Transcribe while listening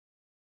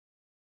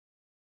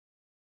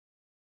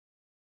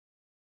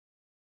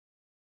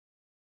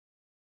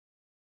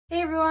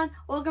Hey everyone,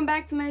 welcome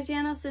back to my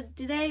channel. So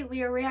today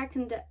we are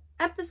reacting to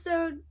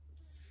episode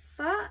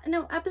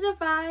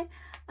 5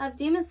 of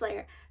Demon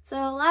Slayer. So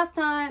last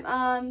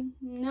time,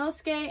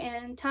 Nosuke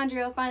and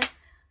Tanjiro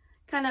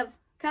kind of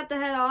cut the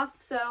head off.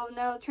 So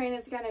now the train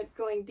is kind of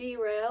going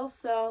derail.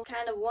 So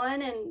kind of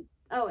won and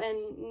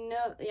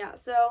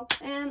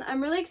and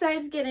I'm really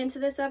excited to get into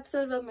this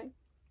episode.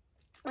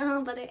 But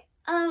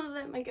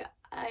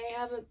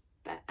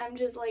I'm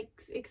just like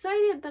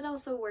excited but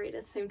also worried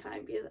at the same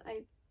time because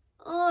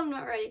I'm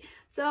not ready.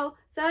 So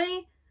without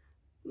any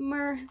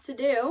more to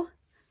do,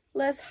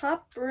 let's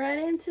hop right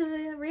into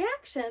the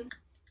reaction.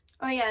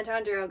 Oh yeah,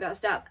 Tanjiro got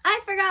stopped. I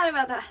forgot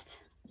about that.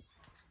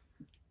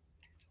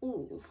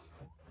 Ooh.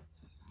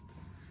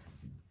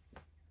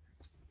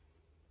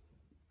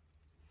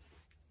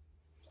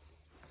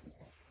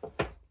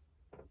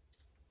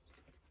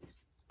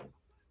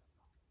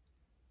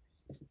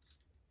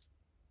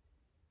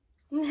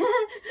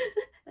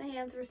 The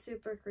hands were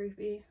super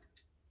creepy.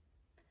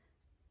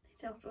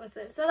 Dealt with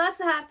it. So that's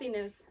the happy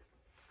news.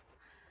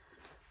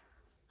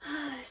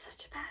 He's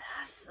such a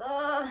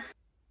badass.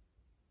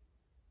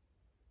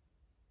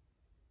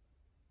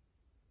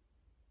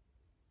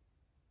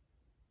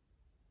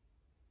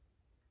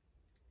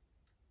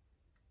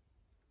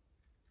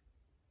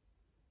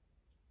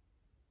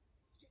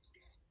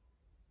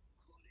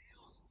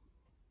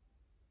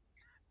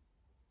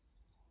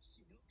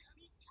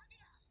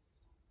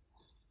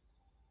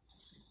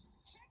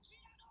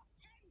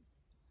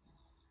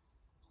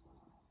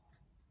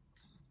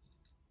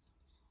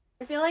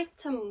 I feel like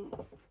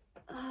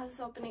this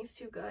opening's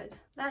too good.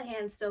 That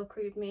hand still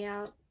creeped me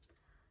out.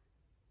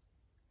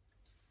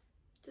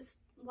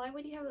 Just, why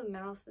would he have a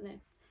mouse in it?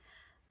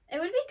 It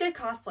would be good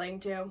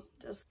cosplaying too.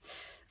 Just,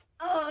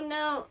 oh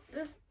no,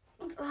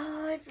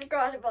 I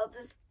forgot about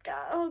this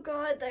guy. Oh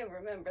god, I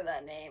remember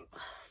that name.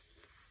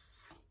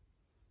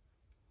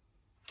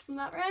 I'm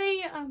not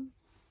ready.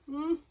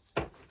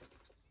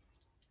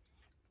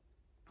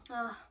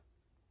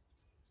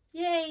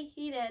 Yay,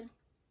 he did.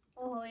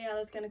 Oh yeah,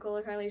 that's kind of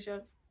cool. Harley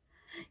showed.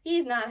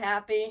 He's not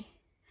happy.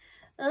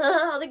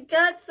 Oh, the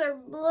guts are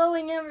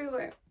blowing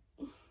everywhere.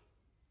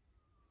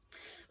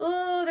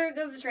 Oh, there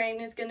goes the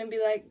train. It's gonna be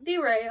like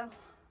derail.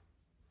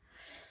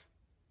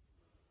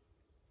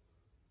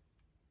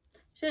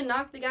 Should have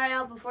knocked the guy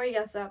out before he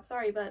got stopped.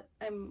 Sorry, but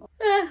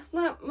it's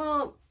not.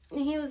 Well,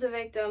 he was a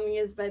victim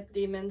used by the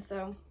demons,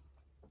 so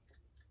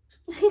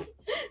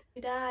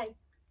you die.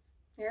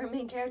 You're a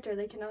main character.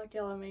 They cannot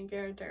kill a main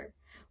character.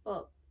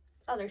 Well,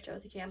 other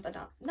shows you can, but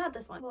not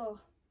this one. Whoa.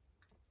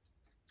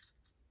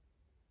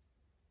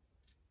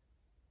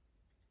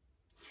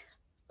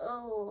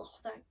 Oh,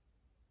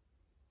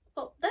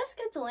 that's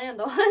good to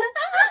land on.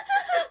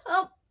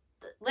 Oh,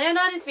 land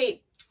on his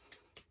feet.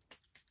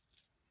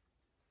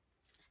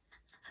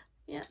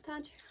 Yeah,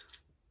 Tanjiro.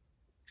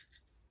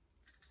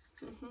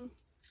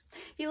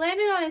 He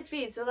landed on his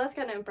feet, so that's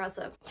kind of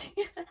impressive.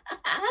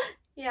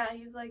 Yeah,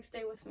 he's like,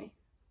 stay with me.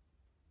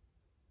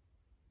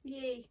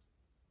 Yay.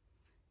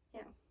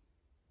 Yeah.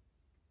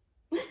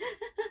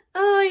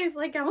 Oh, he's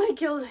like, I want to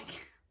kill him.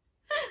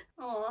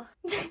 Aw.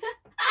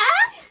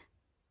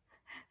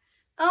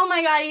 Oh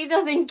my god, he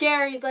doesn't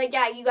care. He's like,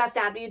 yeah, you got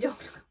stabbed, you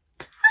don't.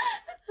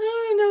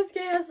 Oh,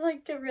 Nosuke has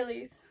like a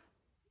release.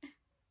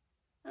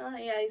 Oh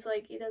yeah, he's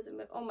like, he doesn't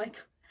move. Oh my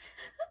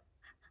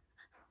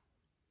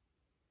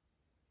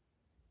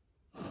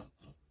god.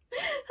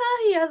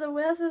 Oh, he has a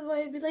way. That's his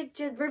way to be like,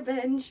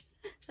 revenge.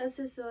 That's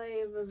his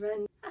way of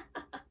revenge.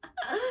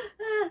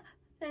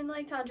 And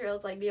like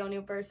Tanjiro's like the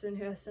only person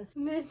who has to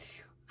submit.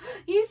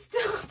 He's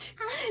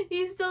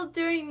still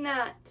doing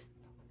that.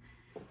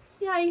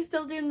 Yeah, he's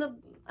still doing the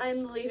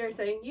I'm the leader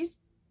thing. He's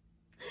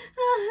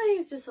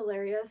just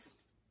hilarious.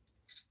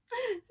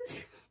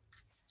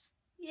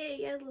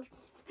 Yay,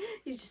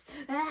 he's just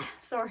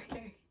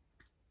sorry.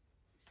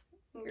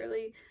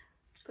 Really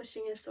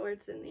pushing his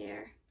swords in the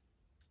air.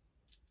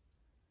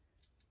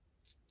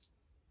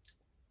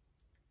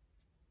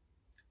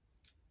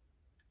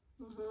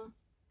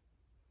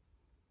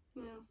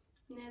 Yeah,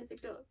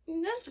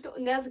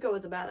 Nezuko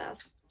was a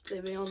badass.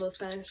 They've been on those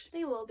Spanish.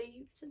 They will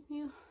be.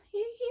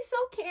 He's so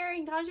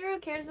caring.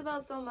 Tanjiro cares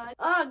about so much.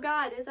 Oh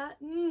god, is that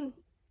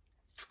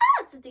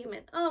it's a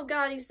demon. Oh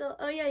god, he's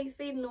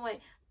fading away.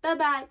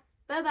 Bye-bye.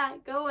 Bye-bye.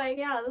 Go away.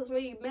 Yeah, that's where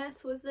you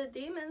mess with the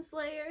demon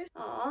slayers.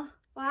 Aw.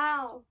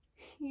 Wow.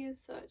 He's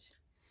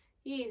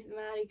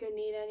mad he couldn't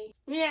eat any.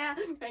 Yeah,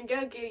 and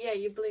Goku, yeah,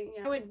 you blame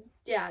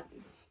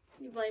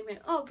you blame him.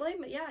 Oh,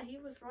 blame it. Yeah, he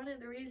was one of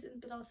the reasons,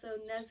 but also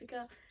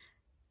Nezuko.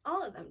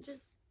 All of them,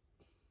 just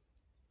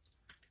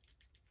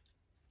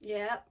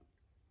yeah.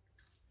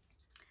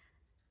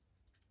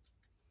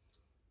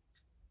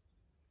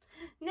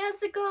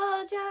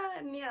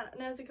 Nezuko-chan! Yeah,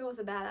 Nezuko was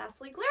a badass.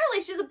 Like,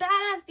 literally, she's a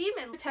badass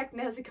demon. Protect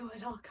Nezuko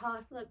at all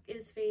costs. Look,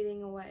 is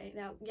fading away.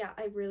 Now, yeah,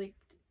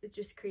 it's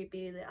just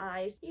creepy. The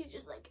eyes. He's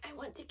just like, I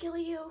want to kill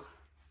you.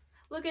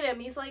 Look at him.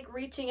 He's like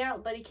reaching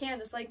out, but he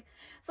can't. It's like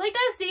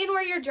that scene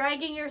where you're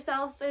dragging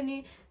yourself and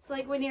it's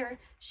like when you're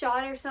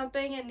shot or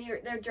something and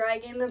they're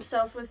dragging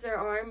themselves with their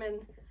arm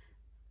and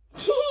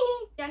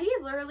Yeah,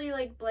 he's literally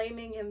like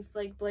blaming him,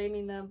 like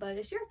blaming them, but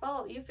it's your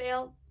fault. You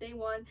failed. They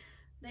won.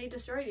 They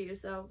destroyed you,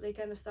 so they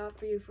kind of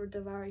stopped you for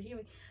devouring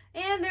human.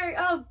 And they're,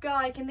 oh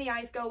god, can the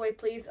eyes go away,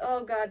 please?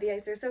 Oh god, the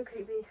eyes are so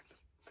creepy.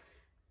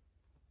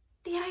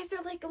 The eyes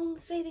are like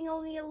almost fading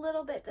only a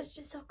little bit. That's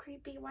just so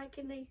creepy. Why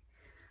can they?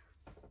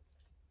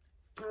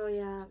 Oh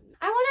yeah.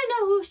 I want to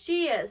know who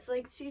she is.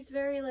 Like, she's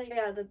very like,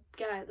 yeah, the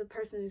guy, the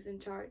person who's in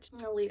charge,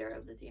 the leader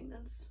of the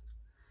demons.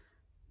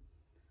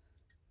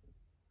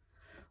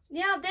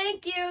 Yeah,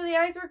 thank you. The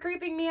eyes were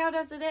creeping me out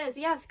as it is.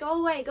 Yes, go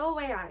away,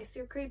 eyes.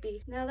 You're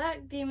creepy. Now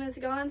that demon's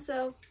gone,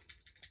 so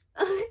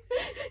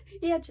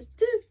yeah, just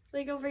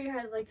like over your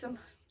head, like some.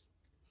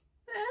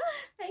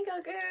 Hey,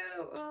 Goku.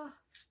 Oh.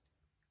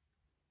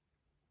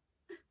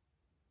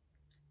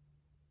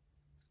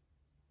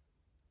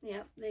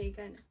 Yeah, they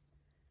kind of.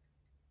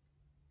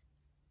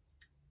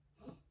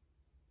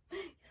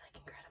 He's like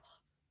incredible.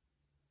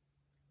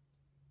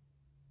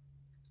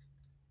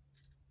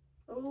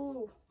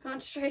 Oh,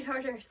 concentrate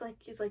harder. It's like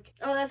he's like,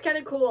 oh, that's kind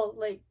of cool.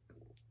 Like,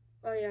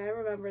 oh yeah, I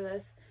remember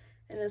this.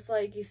 And it's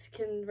like you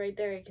can right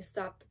there. You can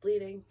stop the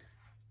bleeding.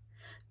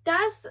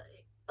 That's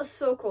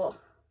so cool.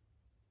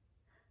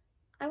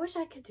 I wish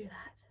I could do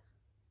that.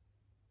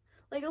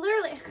 Like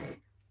literally.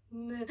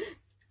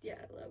 Yeah,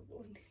 I love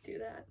when you do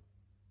that.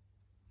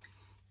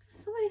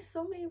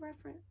 So many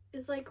references.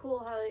 It's like cool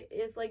how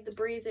it's like the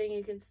breathing,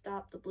 you can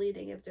stop the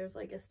bleeding if there's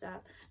like a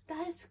stab.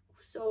 That is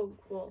so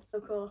cool.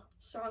 So cool.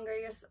 Stronger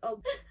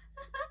yourself.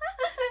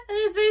 And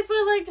his face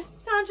was like,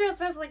 Tanjiro's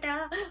face like,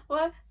 ah,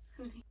 what?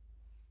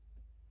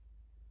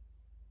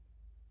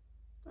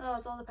 Oh,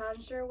 it's all the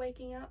passenger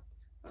waking up?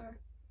 Or,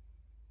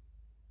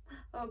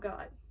 oh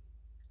god.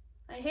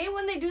 I hate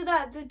when they do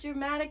that, the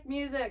dramatic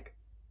music.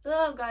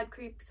 Oh god,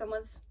 creep,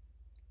 someone's.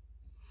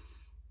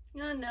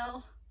 Oh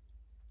no.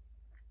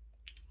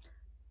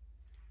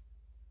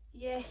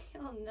 Yay,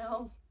 oh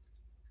no.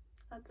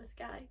 Not this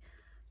guy.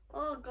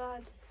 Oh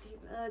god, this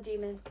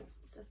demon.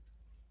 It's a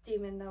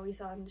demon that we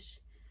saw in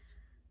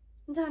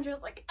and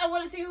Tanjiro's like, I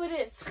want to see who it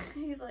is.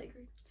 He's like,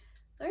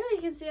 literally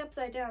you can see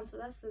upside down, so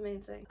that's the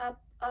main thing.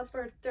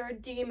 Upper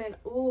third demon.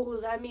 Ooh,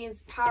 that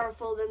means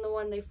powerful than the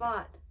one they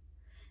fought.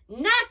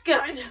 Not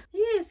good! He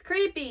is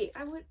creepy.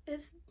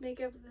 His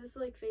makeup, his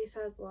like face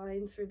has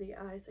lines for the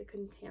eyes. I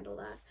couldn't handle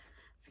that.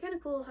 It's kind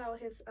of cool how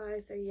his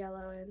eyes are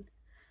yellow and...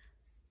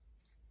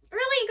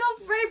 Really?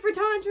 Go right for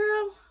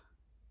Tanjiro?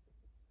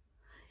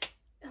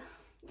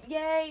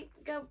 Yay.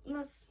 Go.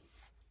 Let's...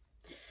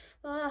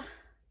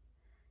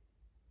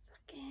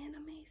 fucking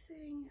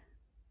amazing.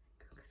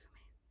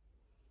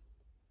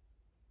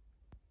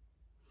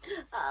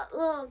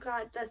 Oh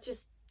god, that's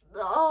just...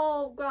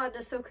 Oh god,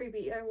 that's so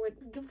creepy. I would...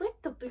 You lick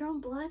your own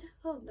blood?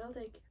 Oh no,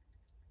 thank you.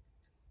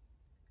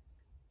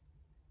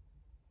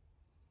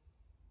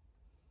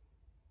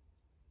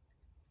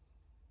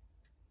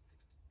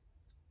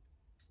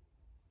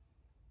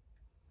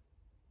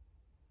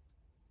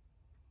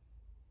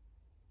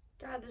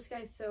 God, this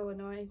guy's so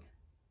annoying.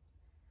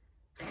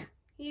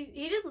 he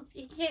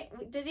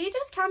can't, did he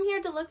just come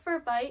here to look for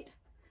a fight?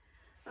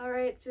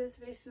 Alright, just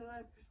basically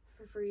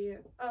for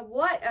you.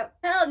 What?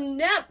 Hell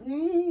no,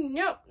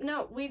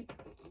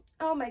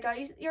 oh my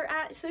god,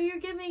 so you're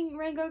giving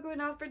Rengoku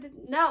an offer to,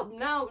 no.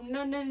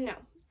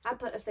 I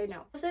say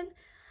no. Listen,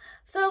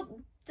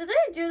 so, do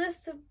they do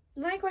this to,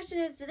 my question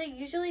is, do they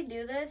usually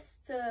do this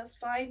to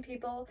find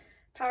people,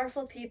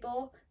 powerful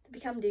people,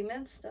 become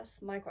demons?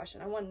 That's my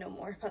question. I want to know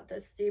more about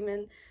this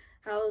demon.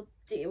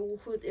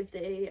 If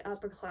they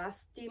upper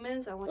class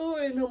demons. I want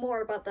to know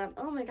more about them.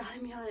 Oh my god,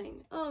 I'm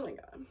yawning. Oh my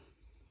god.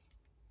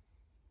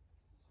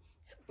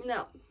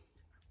 No.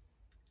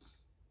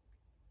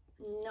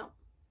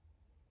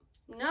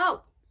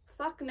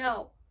 Fuck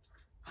no.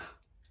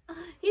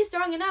 He's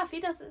strong enough. He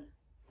doesn't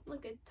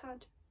look at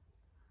Tanjiro.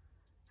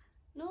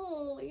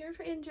 No, you're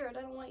injured.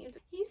 I don't want you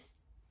to.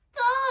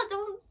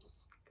 Don't.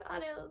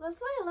 God, that's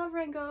why I love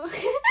Rengo.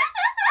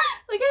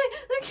 Look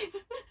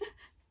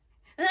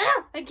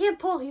ah, I can't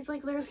pull. He's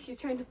like literally,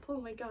 he's trying to pull.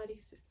 Oh my god,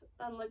 he's just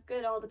look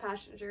good. All the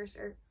passengers are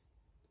saying,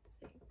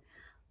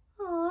 "Aww,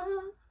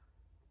 oh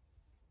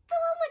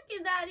look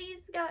at that.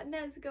 He's got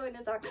Nezuko in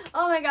his arm.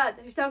 Oh my god,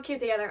 they're so cute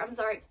together. I'm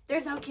sorry,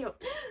 they're so cute.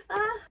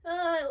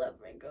 I love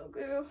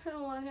Rengoku. I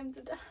don't want him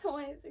to die. I don't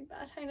want anything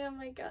bad. I know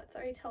my gut.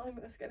 Sorry, tell him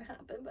what's gonna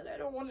happen, but I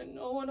don't want to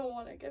know. I don't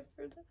want to get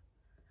for that.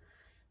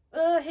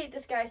 I hate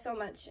this guy so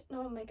much.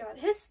 Oh my god.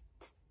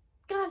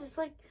 God, it's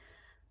like...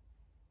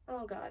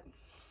 Oh god.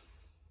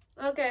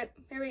 Okay,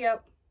 here we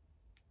go.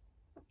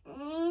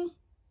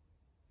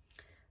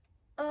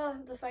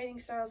 The fighting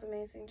style is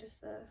amazing.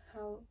 Just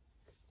how...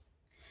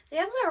 They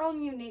have their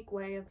own unique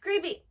way of...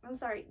 Creepy! I'm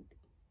sorry.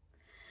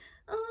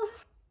 Oh,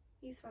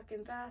 he's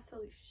fucking fast.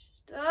 Holy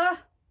shit.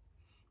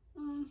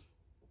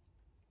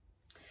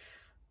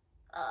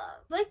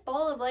 Like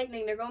ball of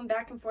lightning. They're going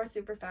back and forth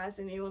super fast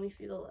and you only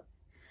see the...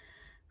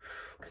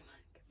 Come on.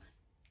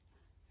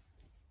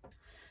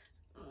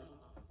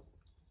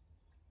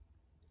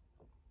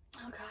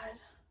 Oh god.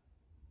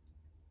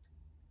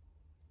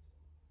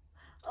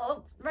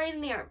 Oh, right in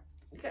the arm.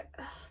 Okay.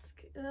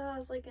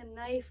 it's like a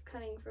knife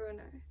cutting through an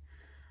eye.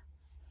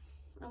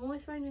 I'm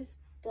always finding this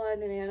blood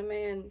in anime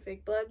and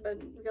fake blood,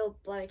 but real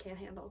blood I can't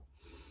handle.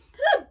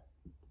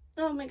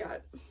 Oh my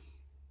god.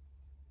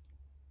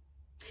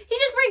 He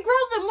just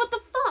regrows them. What the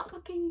fuck?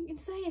 Fucking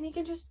insane. He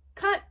can just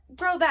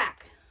grow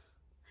back.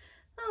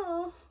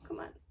 Oh, come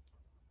on.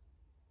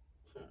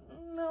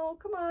 No,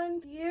 come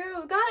on.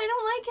 You. God, I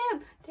don't like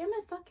him. Damn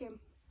it, fuck him.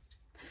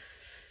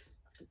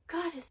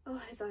 God, his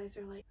eyes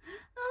are like,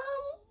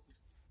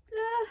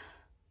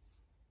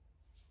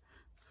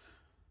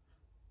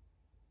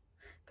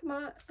 come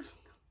on.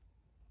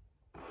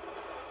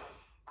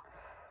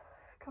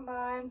 Come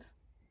on.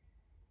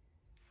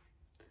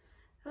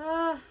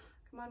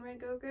 Come on,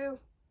 Rengoku.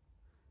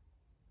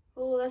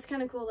 Oh, that's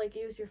kind of cool. Like,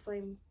 use your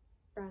flame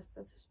breath.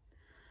 That's.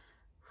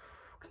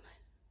 Come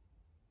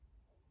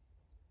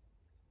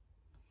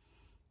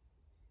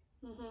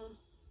on.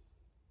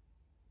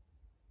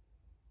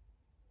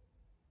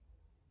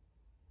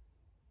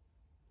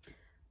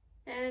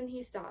 And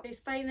he stopped. He's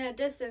fighting at a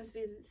distance,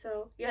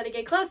 so you gotta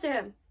get close to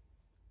him.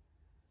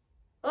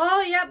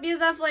 Oh, yep, use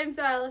that flame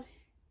style.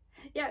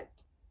 Yeah.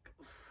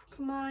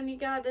 Come on, you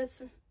got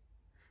this.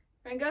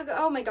 Rengoku.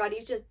 Oh my god,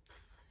 he's just.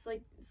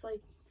 It's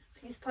like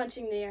he's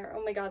punching the air.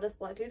 Oh my god, this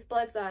blood. Whose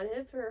blood's that?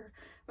 His or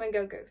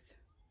Rengoku's?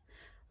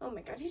 Oh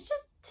my god, he's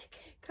just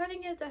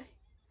cutting it.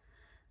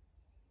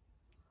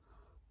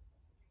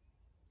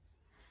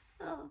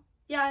 Oh.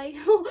 Yeah,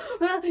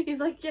 he's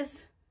like,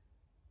 yes.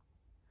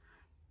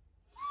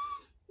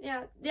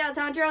 Yeah,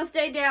 Tanjiro,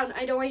 stay down.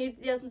 I don't want you.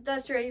 Yeah,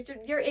 that's true.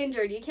 You're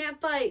injured. You can't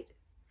fight.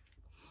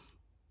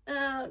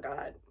 Oh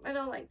god, I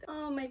don't like that.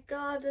 Oh my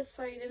god, this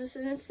fight is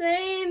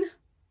insane.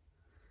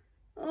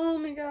 Oh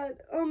my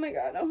god. Oh my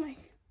god. Oh my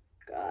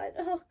god.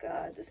 Oh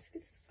god. This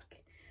is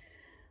fucking.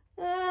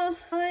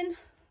 Fine.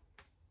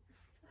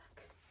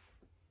 Fuck.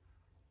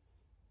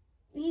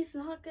 He's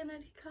not gonna.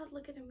 God,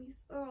 look at him.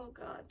 He's. Oh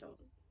god, don't.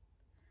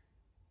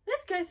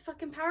 This guy's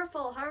fucking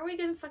powerful. How are we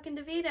gonna fucking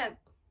defeat him?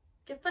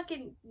 Get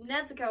fucking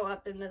Nezuko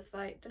up in this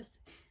fight. Just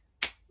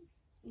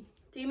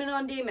demon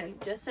on demon.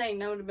 Just saying,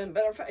 that would have been a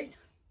better fight.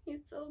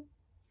 He's so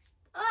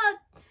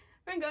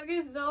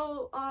Rengoku's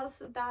so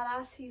awesome,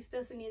 badass. He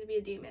doesn't need to be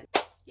a demon.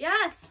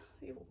 Yes.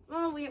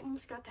 Oh, we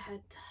almost got the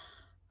head.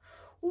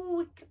 Ooh,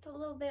 we got a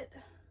little bit.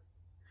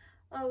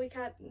 Oh, we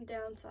got the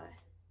downside.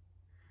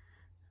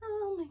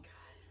 Oh my god.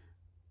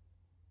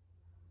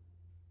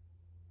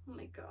 Oh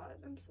my god.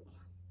 I'm so.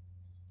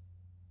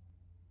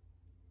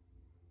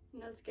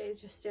 And this guy's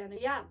just standing.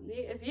 Yeah,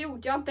 if you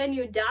jump in,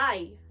 you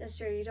die. That's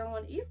true. You don't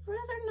want. You'd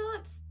rather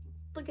not.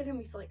 Look at him.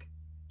 He's like,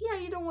 yeah,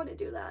 you don't want to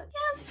do that.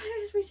 Yeah, it's better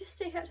if we just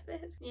stay out of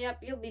it.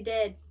 Yep, you'll be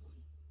dead.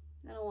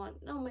 I don't want.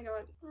 Oh my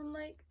god. I'm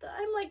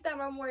like them.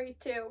 I'm worried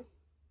too.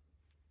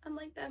 I'm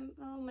like them.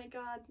 Oh my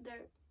god.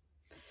 They're.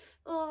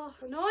 Oh,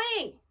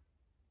 annoying.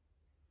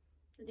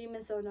 The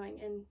demon's so annoying.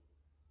 And.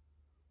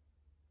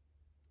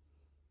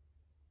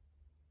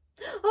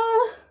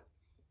 Oh.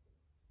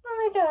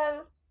 Oh my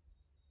god.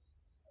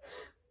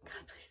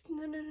 God, please.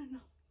 No.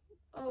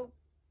 Oh.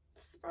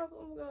 That's the problem.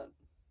 Oh god.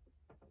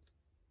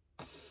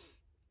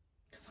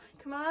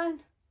 Come on.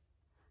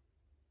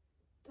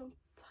 Don't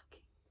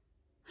fucking.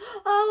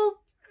 Oh,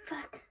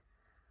 fuck.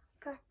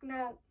 Fuck,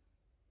 no.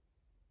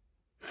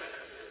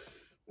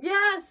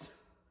 Yes.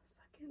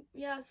 Fucking,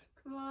 yes.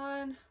 Come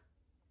on.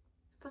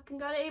 Fucking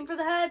gotta aim for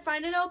the head.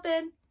 Find it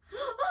open.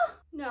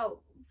 No.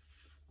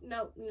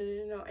 No.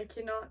 I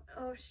cannot.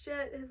 Oh,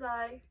 shit. His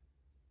eye.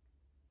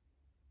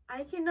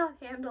 I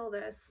cannot handle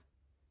this.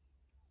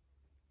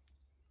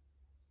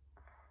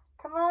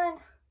 Come on.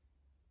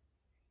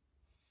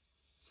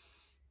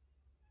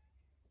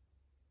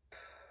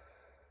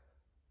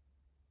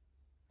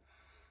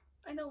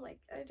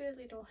 I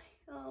really don't like.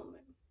 Oh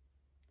man.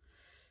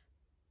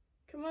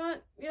 Come on.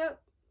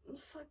 Yep.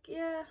 Fuck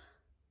yeah.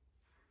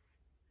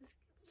 This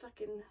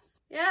fucking.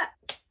 Yeah.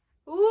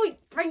 Ooh,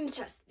 bring the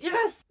chest.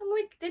 Yes.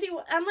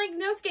 I'm like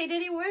Nosuke,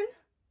 did he win?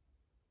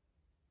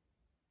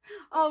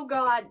 Oh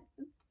god.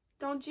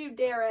 Don't you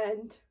dare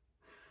end.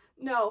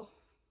 No.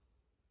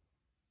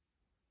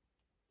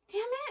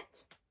 Damn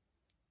it.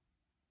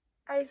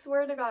 I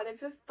swear to god,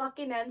 if it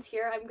fucking ends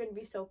here, I'm gonna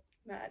be so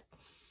mad.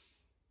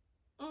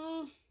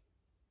 Oh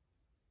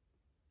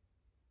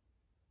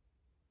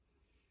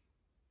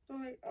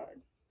my god.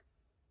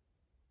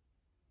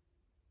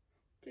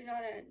 Do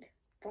not end.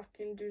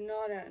 Fucking do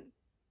not end.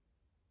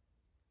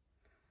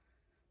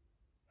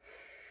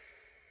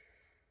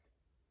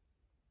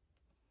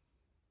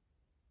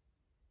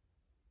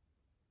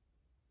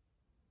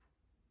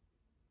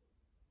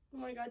 Oh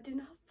my god, do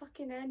not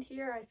fucking end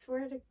here. I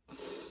swear to.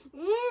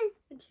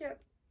 I can't.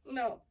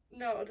 No,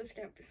 this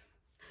can't be.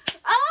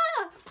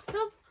 Ah!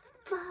 So,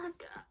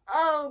 fuck.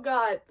 Oh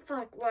god,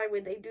 fuck. Why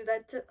would they do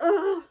that to.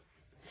 Ugh.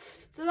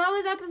 So that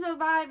was episode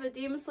 5 of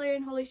Demon Slayer,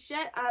 and holy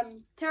shit,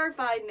 I'm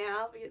terrified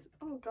now because,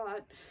 oh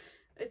god,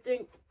 I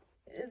think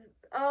it's,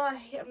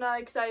 I'm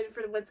not excited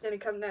for what's gonna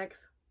come next.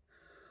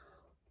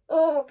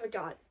 Oh my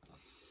god.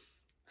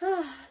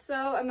 So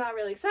I'm not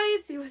really excited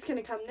to see what's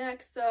gonna come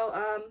next. So,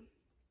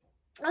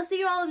 I'll see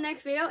you all in the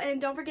next video, and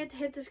don't forget to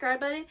hit the subscribe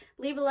button,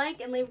 leave a like,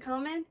 and leave a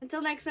comment.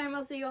 Until next time,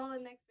 I'll see you all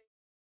in the next video.